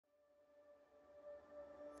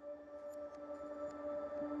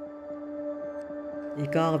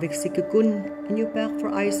Ikaaġvik Sikukun, a new path for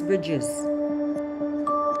ice bridges.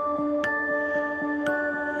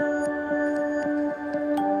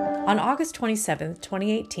 On August 27,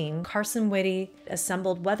 2018, Carson Whitty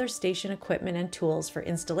assembled weather station equipment and tools for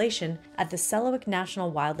installation at the Sisualik National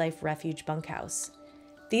Wildlife Refuge bunkhouse.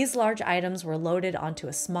 These large items were loaded onto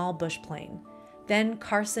a small bush plane. Then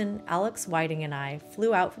Carson, Alex Whiting, and I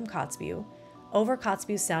flew out from Kotzebue, over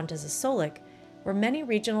Kotzebue Sound to Sisualik, where many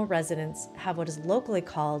regional residents have what is locally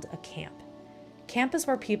called a camp. Camp is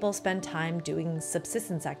where people spend time doing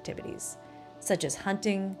subsistence activities, such as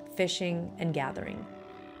hunting, fishing, and gathering.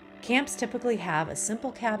 Camps typically have a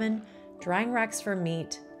simple cabin, drying racks for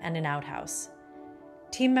meat, and an outhouse.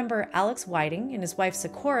 Team member Alex Whiting and his wife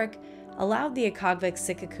Sisualik allowed the Ikaaġvik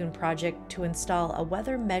Sikukun project to install a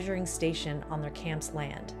weather measuring station on their camp's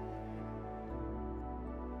land.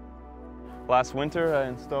 Last winter, I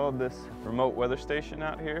installed this remote weather station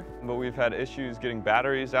out here, but we've had issues getting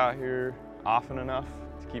batteries out here often enough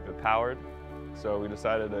to keep it powered. So we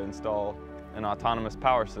decided to install an autonomous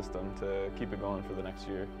power system to keep it going for the next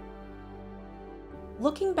year.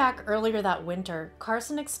 Looking back earlier that winter,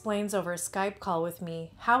 Carson explains over a Skype call with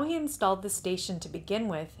me how he installed the station to begin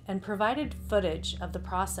with and provided footage of the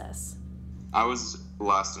process. I was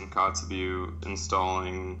last in Kotzebue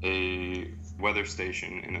installing a weather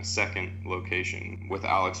station in a second location with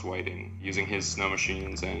Alex Whiting, using his snow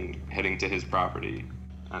machines and heading to his property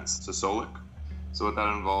at Sisualik. So what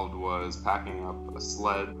that involved was packing up a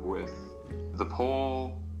sled with the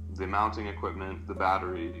pole, the mounting equipment, the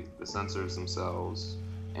battery, the sensors themselves,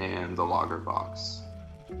 and the logger box.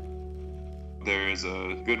 There is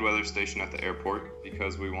a good weather station at the airport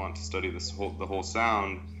because we want to study the whole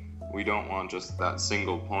sound. We don't want just that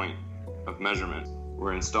single point of measurement.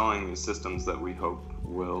 We're installing these systems that we hope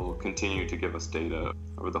will continue to give us data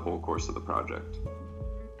over the whole course of the project.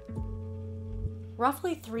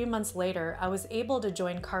 Roughly 3 months later, I was able to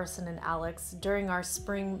join Carson and Alex during our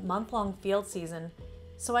spring month-long field season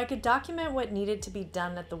so I could document what needed to be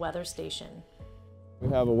done at the weather station. We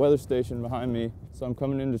have a weather station behind me, so I'm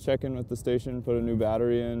coming in to check in with the station, put a new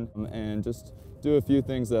battery in, and just do a few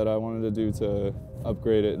things that I wanted to do to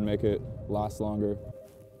upgrade it and make it last longer.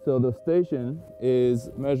 So the station is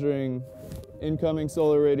measuring incoming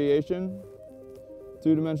solar radiation,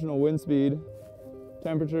 two-dimensional wind speed,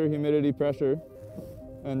 temperature, humidity, pressure,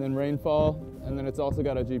 and then rainfall, and then it's also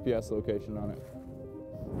got a GPS location on it.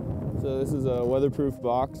 So this is a weatherproof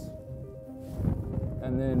box,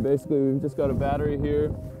 and then basically we've just got a battery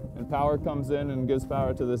here, and power comes in and gives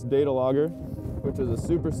power to this data logger, which is a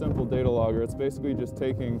super simple data logger. It's basically just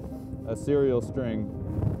taking a serial string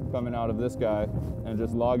coming out of this guy and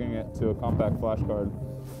just logging it to a compact flash card.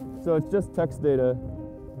 So it's just text data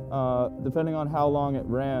depending on how long it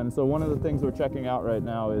ran. So one of the things we're checking out right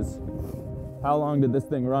now is how long did this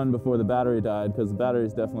thing run before the battery died, because the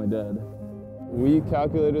battery's definitely dead. We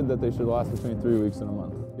calculated that they should last between 3 weeks and a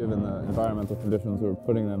month, given the environmental conditions we're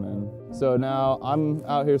putting them in. So now I'm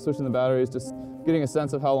out here switching the batteries, just getting a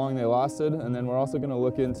sense of how long they lasted, and then we're also going to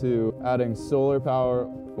look into adding solar power,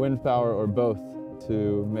 wind power, or both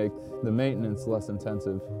to make the maintenance less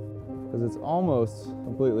intensive, because it's almost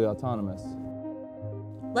completely autonomous.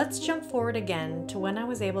 Let's jump forward again to when I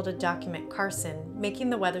was able to document Carson making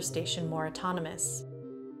the weather station more autonomous.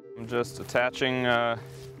 I'm just attaching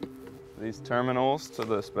these terminals to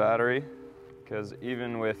this battery, because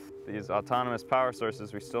even with these autonomous power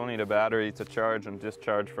sources, we still need a battery to charge and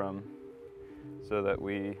discharge from so that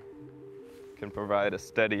we can provide a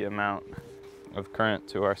steady amount of current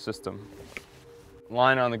to our system.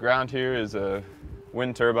 Line on the ground here is a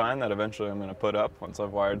wind turbine that eventually I'm going to put up once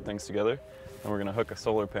I've wired things together, and we're going to hook a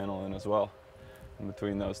solar panel in as well. And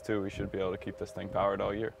between those two, we should be able to keep this thing powered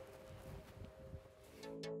all year.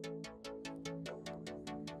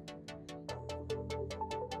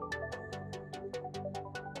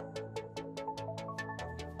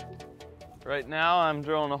 Right now I'm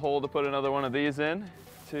drilling a hole to put another one of these in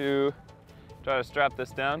to try to strap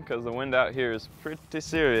this down, because the wind out here is pretty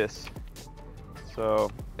serious.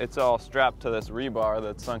 So it's all strapped to this rebar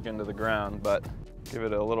that's sunk into the ground, but give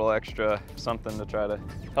it a little extra something to try to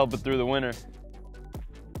help it through the winter.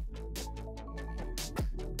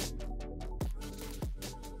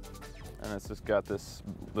 And it's just got this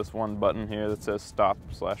one button here that says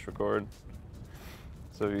stop/record.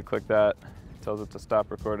 So if you click that, it tells it to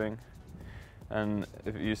stop recording. And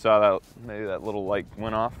if you saw that, maybe that little light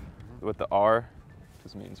went off with the R,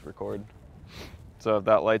 just means record. So if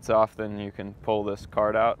that light's off, then you can pull this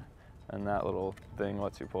card out, and that little thing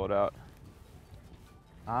lets you pull it out.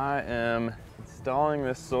 I am installing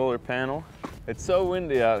this solar panel. It's so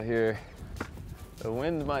windy out here, the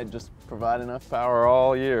wind might just provide enough power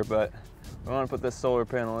all year, but we want to put this solar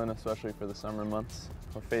panel in, especially for the summer months.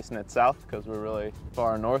 We're facing it south because we're really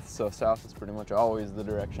far north, so south is pretty much always the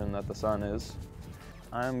direction that the sun is.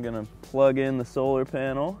 I'm gonna plug in the solar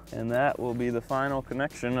panel, and that will be the final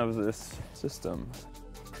connection of this system.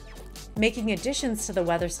 Making additions to the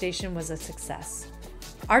weather station was a success.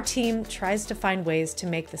 Our team tries to find ways to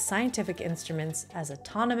make the scientific instruments as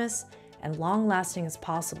autonomous and long-lasting as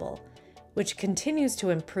possible, which continues to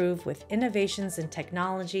improve with innovations in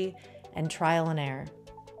technology and trial and error.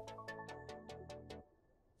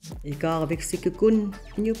 Ikaaġvik Sikukun,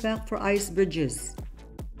 and you pack for ice bridges.